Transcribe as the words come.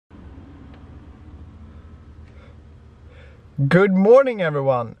Good morning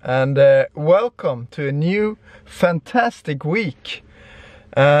everyone, and welcome to a new fantastic week.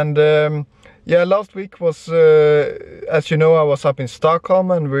 And last week was, as you know, I was up in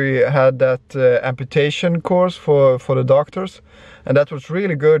Stockholm and we had that amputation course for the doctors, and that was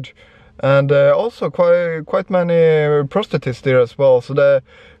really good. And also quite many prosthetists there as well. So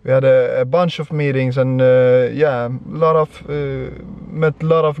we had a bunch of meetings, and met a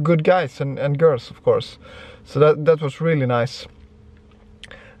lot of good guys and girls, of course. So that was really nice.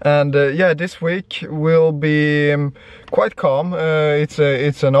 And this week will be quite calm. It's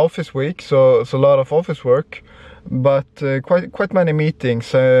an office week, so it's a lot of office work, but quite many meetings.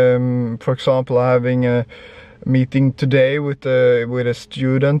 For example, having a meeting today with a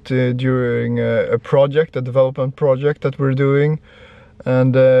student during a development project that we're doing.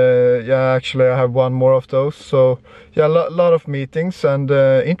 And actually I have one more of those. So a lot of meetings and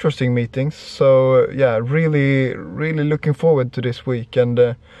interesting meetings. So really looking forward to this week,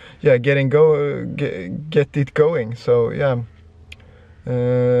 and get it going. So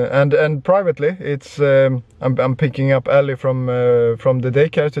and privately, it's I'm picking up Ellie from the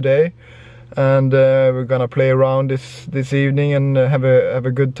daycare today, and we're gonna play around this evening and have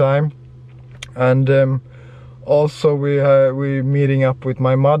a good time. And also we're meeting up with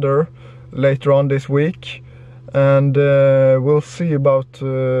my mother later on this week, and we'll see about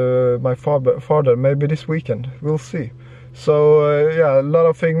my father maybe this weekend. We'll see. So a lot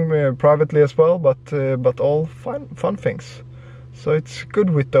of things privately as well, but all fun things. So it's good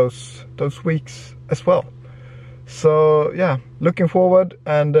with those weeks as well. So looking forward,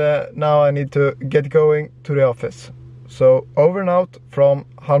 and now I need to get going to the office. So over and out from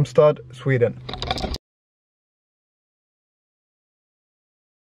Halmstad, Sweden.